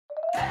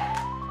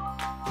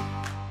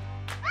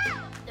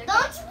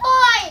Don't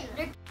spoil!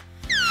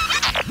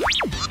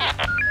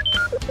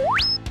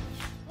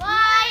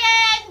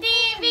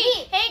 YNTV!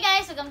 Hey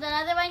guys, welcome to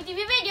another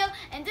YNTV video.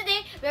 And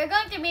today, we're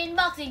going to be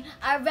unboxing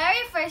our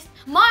very first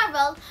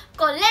Marvel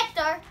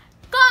Collector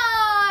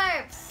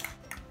Corps.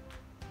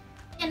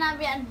 We're gonna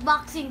be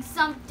unboxing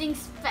something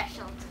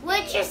special today.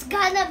 Which is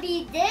gonna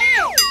be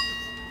this!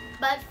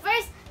 But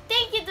first,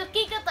 thank you to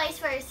Kiko Toys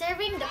for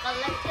serving the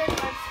Collector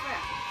Corps for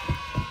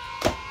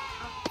us.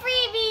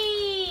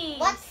 Freebie!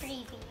 What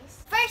freebies?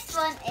 First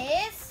one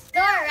is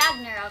Thor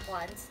Ragnarok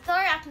ones. Thor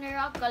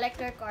Ragnarok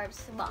Collector Corps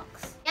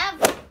box. We have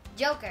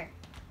Joker.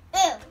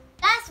 Ew.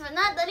 Last but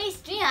not the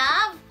least, we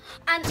have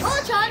an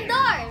Ultron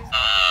Dwarf.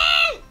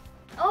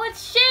 Oh,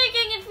 it's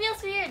shaking. It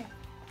feels weird.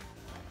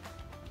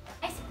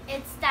 Guys,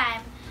 it's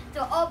time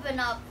to open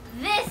up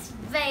this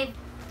babe.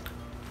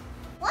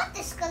 What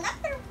is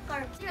Collector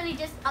Corps? It's really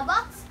just a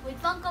box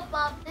with Funko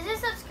Pop. This is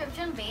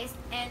subscription based,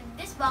 and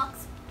this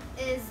box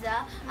is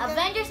the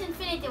Avengers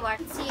Infinity War.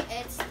 You can see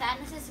it's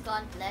Thanos'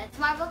 Gauntlet. It's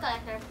Marvel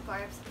Collector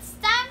Corps. It's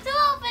time to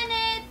open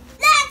it!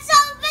 Let's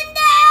open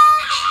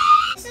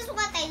this! This is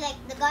what I like,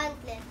 the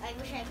Gauntlet. I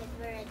wish I could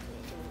wear it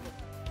with.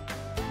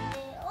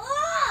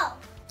 Oh!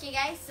 Okay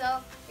guys,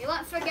 so we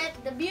won't forget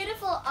the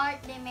beautiful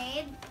art they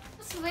made.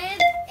 It's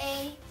with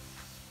a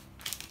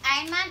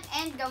Iron Man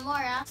and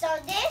Gamora. So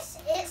this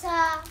is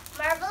a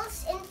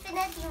Marvel's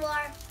Infinity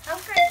War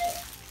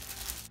handkerchief.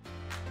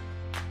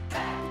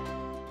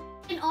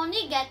 You can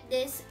only get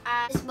this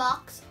at this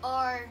box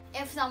or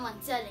if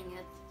someone's selling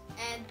it.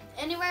 And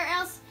anywhere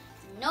else,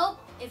 nope.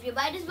 If you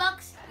buy this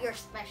box, you're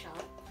special.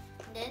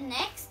 Then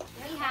next,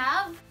 we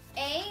have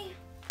a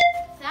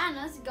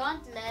Thanos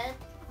Gauntlet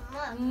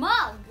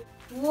mug.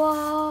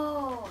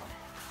 Whoa!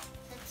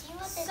 Let's see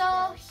what it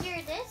So is. here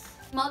it is.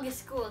 Mug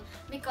is cool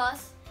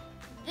because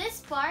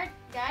this part,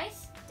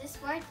 guys, this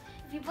part,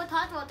 if you put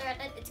hot water at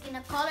it, it's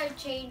gonna color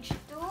change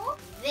to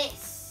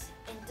this,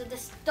 into the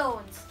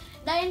stones,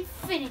 the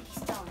Infinity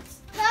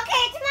Stones.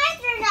 Okay, it's my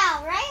turn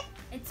now, right?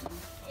 It's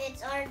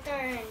our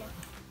turn.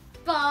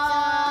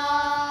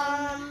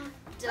 bum,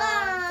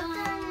 dum,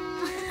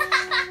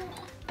 dum.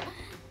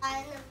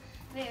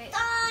 Wait.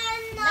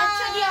 Let's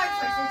show the art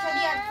first. Let's show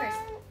the art first.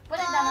 Put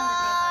it down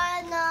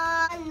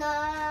on the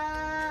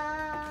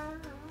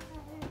table.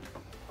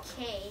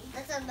 Okay.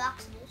 Let's unbox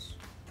this.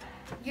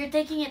 You're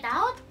taking it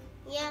out?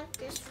 Yeah,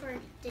 just for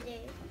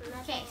today.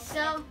 Okay,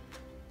 so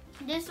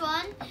this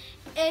one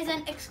is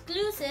an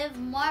exclusive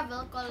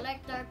Marvel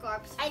Collector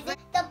Corps. The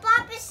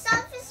pop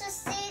itself is a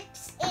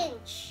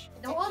 6-inch.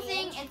 The whole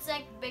thing, it's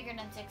like bigger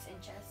than 6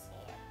 inches.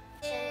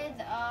 It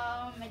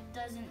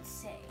doesn't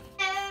say.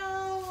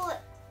 So,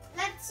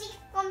 let's see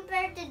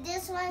compared to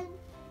this one.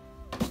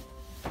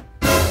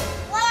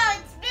 Wow,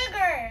 it's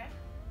bigger.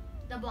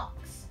 The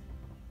box.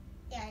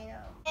 Yeah, I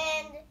know.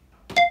 And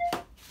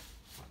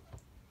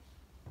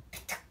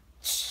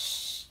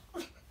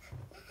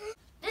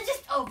Let's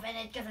just open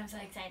it because I'm so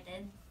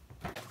excited.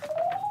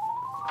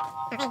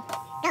 okay, go.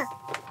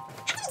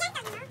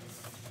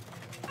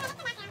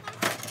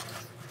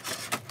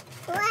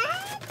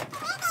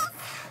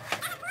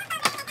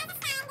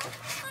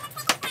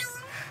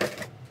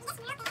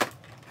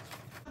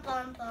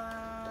 Pom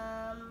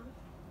pom.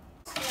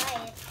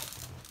 Try it.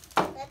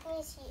 Let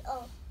me see.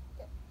 Oh,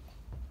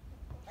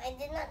 I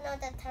did not know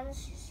that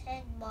Thanos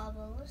had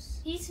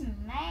bubbles. He's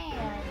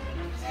mad.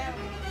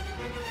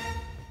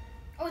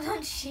 Oh,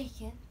 don't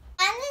shake it.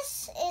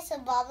 Thanos is a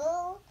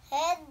bubble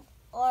head,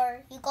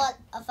 or you call it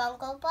a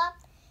Funko Pop.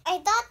 I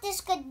thought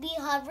this could be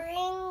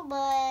hovering,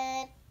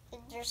 but it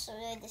just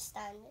really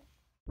stand.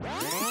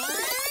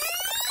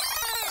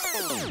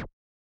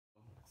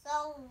 So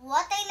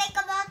what I like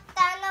about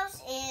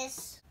Thanos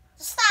is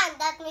the stand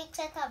that makes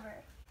it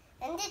hover.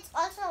 And it's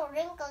also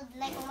wrinkled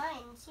like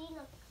mine. See,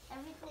 look.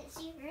 Everything,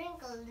 see,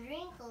 wrinkled.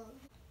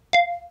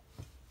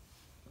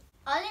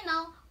 All in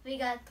all, we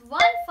got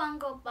one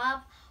Funko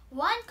Pop,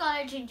 one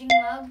color changing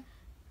mug,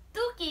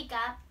 2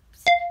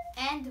 keycaps,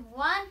 and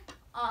one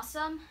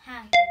awesome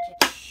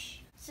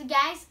handkerchief. So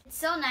guys, it's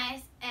so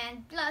nice,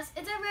 and plus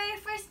it's our very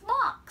first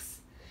box.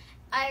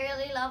 I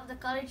really love the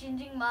color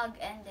changing mug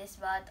and this,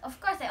 but of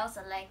course I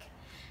also like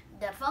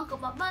the Funko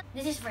Pop, but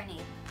this is for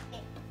Nate.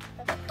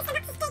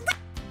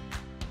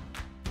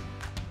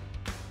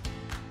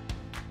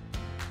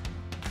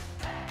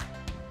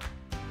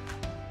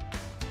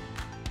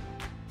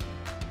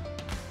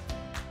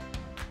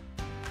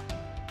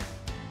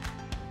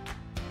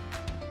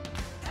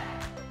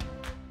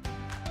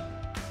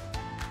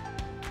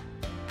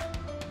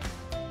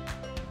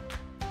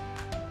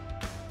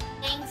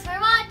 Thanks for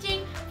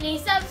watching.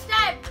 Please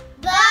subscribe.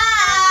 Bye!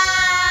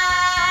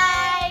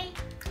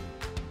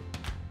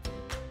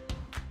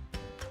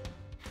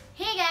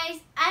 Hey guys,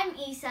 I'm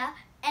Ysa,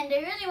 and I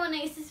really want to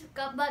use this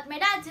cup, but my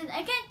dad said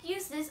I can't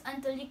use this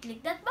until you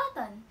click that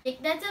button.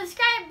 Click that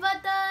subscribe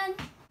button.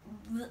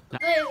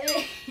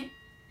 Wait.